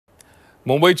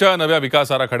मुंबईच्या नव्या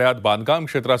विकास आराखड्यात बांधकाम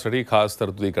क्षेत्रासाठी खास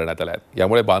तरतुदी करण्यात आल्या आहेत।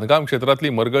 यामुळे बांधकाम क्षेत्रातली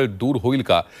मरगळ दूर होईल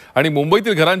का आणि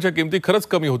मुंबईतील घरांच्या किमती खरंच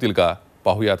कमी होतील का,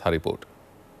 पाहूयात हा रिपोर्ट।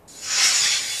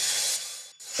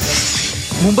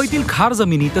 मुंबईतील खार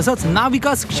जमिनी तसंच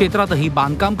नाविकास क्षेत्रातही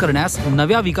बांधकाम करण्यास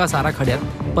नव्या विकास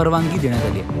आराखड्यात परवानगी देण्यात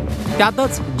आली आहे।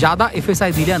 त्यातच जादा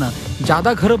FSI दिल्यानं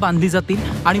जादा घरं बांधली जातील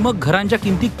आणि मग घरांच्या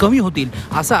किमती कमी होतील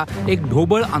असा एक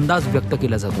ढोबळ अंदाज व्यक्त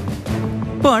केला जातो।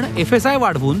 पण FSI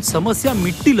वाढवून समस्या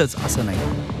मिटतीलच असं नाही,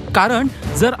 कारण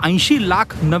जर 80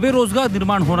 लाख नवे रोजगार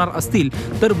निर्माण होणार असतील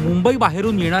तर मुंबई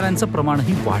बाहेरून येणाऱ्यांचं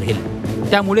प्रमाणही वाढेल।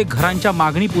 त्यामुळे घरांच्या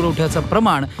मागणी पुरवठ्याचं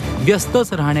प्रमाण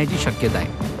व्यस्तच राहण्याची शक्यता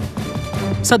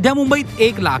आहे। सध्या मुंबईत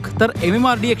 1 लाख तर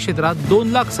MMRDA क्षेत्रात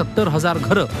 2,70,000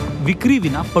 घरं विक्री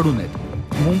विना पडून आहेत।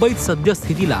 मुंबईत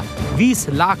सद्यस्थितीला 20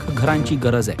 लाख घरांची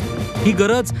गरज आहे। ही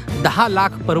गरज 10 लाख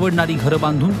परवडणारी घरं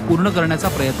बांधून पूर्ण करण्याचा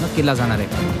प्रयत्न केला जाणार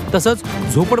आहे। तसंच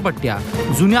झोपडपट्ट्या,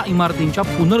 जुन्या इमारतींच्या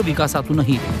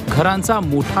पुनर्विकासातूनही घरांचा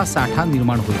मोठा साठा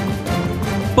निर्माण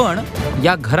होईल। पण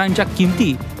या घरांच्या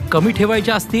किमती कमी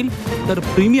ठेवायच्या असतील तर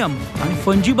प्रीमियम आणि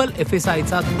फंजिबल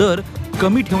FSIचा दर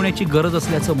कमी ठेवण्याची गरज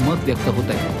असल्याचं मत व्यक्त होत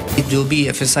आहे। जो भी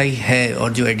FSI है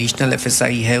और जो एडिशनल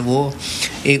FSI है वो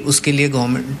एक उसके लिए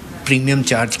गवर्नमेंट प्रीमियम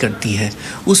चार्ज करती है।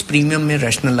 उस प्रीमियम में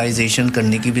रैशनलाइजेशन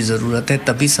करने की भी ज़रूरत है,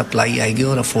 तभी सप्लाई आएगी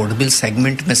और अफोर्डेबल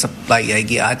सेगमेंट में सप्लाई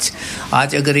आएगी।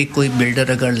 आज अगर एक कोई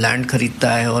बिल्डर अगर लैंड खरीदता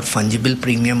है और फंजिबल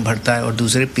प्रीमियम भरता है और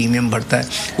दूसरे प्रीमियम भरता है,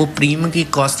 वो प्रीमियम की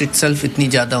कॉस्ट इटसेल्फ इतनी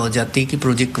ज़्यादा हो जाती है कि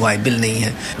प्रोजेक्ट वायबल नहीं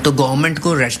है। तो गवर्नमेंट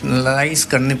को रैशनलाइज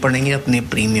करने पड़ेंगे अपने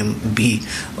प्रीमियम भी,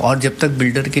 और जब तक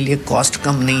बिल्डर के लिए कॉस्ट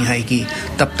कम नहीं आएगी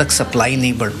तब तक सप्लाई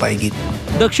नहीं बढ़ पाएगी।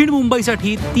 दक्षिण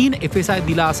मुंबईसाठी 3 FSI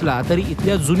दिला असला तरी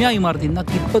इथल्या जुन्या इमारतींना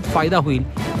कितपत फायदा होईल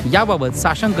याबाबत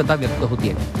साशंकता व्यक्त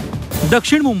होतीये।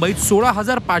 दक्षिण मुंबईत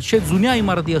 16,500 जुन्या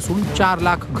इमारती असून 4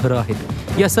 लाख घरं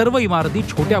आहेत। या सर्व इमारती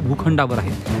छोट्या भूखंडावर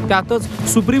आहेत। त्यातच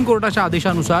सुप्रीम कोर्टाच्या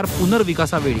आदेशानुसार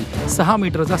पुनर्विकासावेळी 6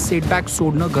 मीटरचा सेटबॅक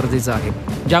सोडणं गरजेचं आहे,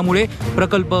 ज्यामुळे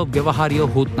प्रकल्प व्यवहार्य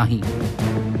होत नाही।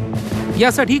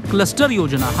 यासाठी क्लस्टर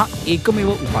योजना हा एकमेव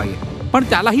उपाय आहे, पण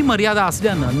त्यालाही मर्यादा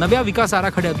असल्यानं नव्या विकास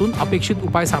आराखड्यातून अपेक्षित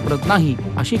उपाय सापडत नाही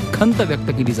अशी खंत व्यक्त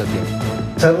केली जाते।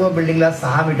 सर्व बिल्डिंगला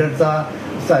 6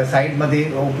 मीटरचा साईडमध्ये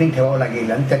ओपनिंग ठेवावं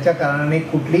लागेल आणि त्याच्या कारणाने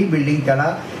कुठलीही बिल्डिंग त्याला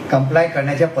कंप्लाय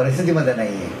करण्याच्या परिस्थितीमध्ये नाही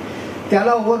आहे।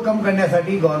 त्याला ओव्हरकम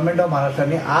करण्यासाठी गव्हर्नमेंट ऑफ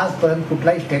महाराष्ट्राने आजपर्यंत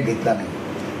कुठलाही स्टेप घेतला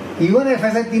नाही। इव्हन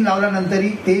FSI 3 लावल्यानंतरही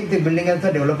ते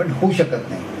बिल्डिंगांचं डेव्हलपमेंट होऊ शकत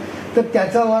नाही। तर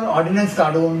त्याच्यावर ऑर्डिनन्स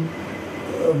काढून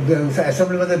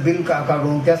असेंब्लीमध्ये बिल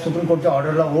काढून त्या सुप्रीम कोर्टच्या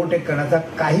ऑर्डरला ओव्हरटेक करण्याचा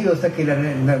काही व्यवस्था केल्या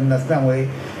नसल्यामुळे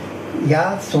या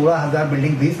 16,000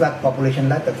 बिल्डिंग 20 लाख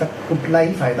पॉप्युलेशनला त्याचा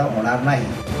कुठलाही फायदा होणार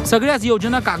नाही। सगळ्याच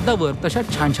योजना कागदावर तशा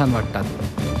छान छान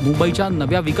वाटतात। मुंबईच्या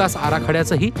नव्या विकास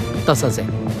आराखड्याचंही तसंच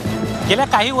आहे। गेल्या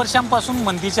काही वर्षांपासून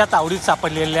मंदीच्या तावडीत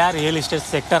सापडलेल्या रिअल इस्टेट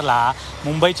सेक्टरला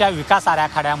मुंबईच्या विकास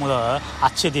आराखड्यामुळं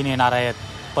अच्छे दिन येणार आहेत।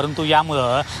 परंतु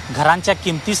यामुळं घरांच्या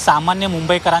किमती सामान्य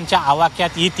मुंबईकरांच्या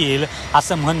आवाक्यात येतील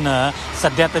असं म्हणणं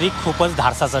सध्या तरी खूपच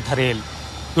धाडसाचं ठरेल।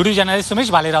 Video journalist Sumesh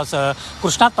भालेरावसह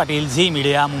Krishnat Patil, Zee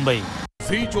media, Mumbai.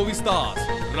 Zee 24 तास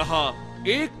रहा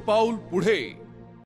एक पाऊल पुढे।